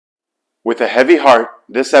With a heavy heart,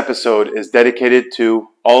 this episode is dedicated to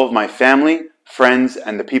all of my family, friends,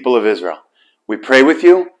 and the people of Israel. We pray with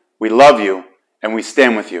you, we love you, and we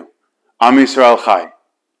stand with you. Am Yisrael Chai.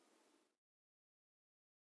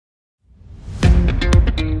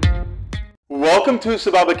 Welcome to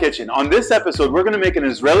Sababa Kitchen. On this episode, we're going to make an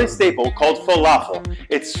Israeli staple called falafel.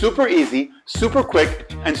 It's super easy, super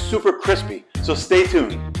quick, and super crispy, so stay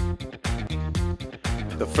tuned.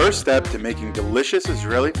 The first step to making delicious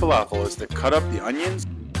Israeli falafel is to cut up the onions,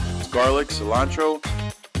 garlic, cilantro,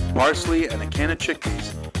 parsley, and a can of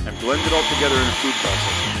chickpeas and blend it all together in a food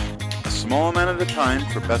processor, a small amount at a time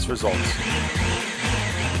for best results.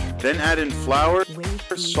 Then add in flour,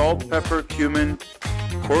 salt, pepper, cumin,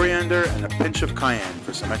 coriander, and a pinch of cayenne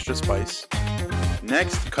for some extra spice.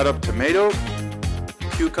 Next, cut up tomato,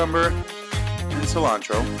 cucumber, and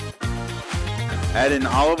cilantro. Add in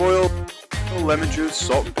olive oil, lemon juice,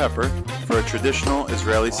 salt, and pepper for a traditional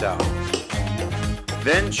Israeli salad.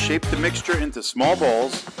 Then shape the mixture into small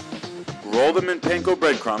balls, roll them in panko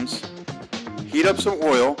breadcrumbs, heat up some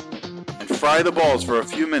oil, and fry the balls for a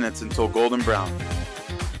few minutes until golden brown.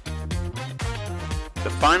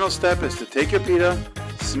 The final step is to take your pita,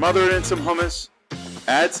 smother it in some hummus,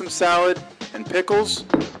 add some salad and pickles,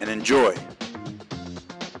 and enjoy.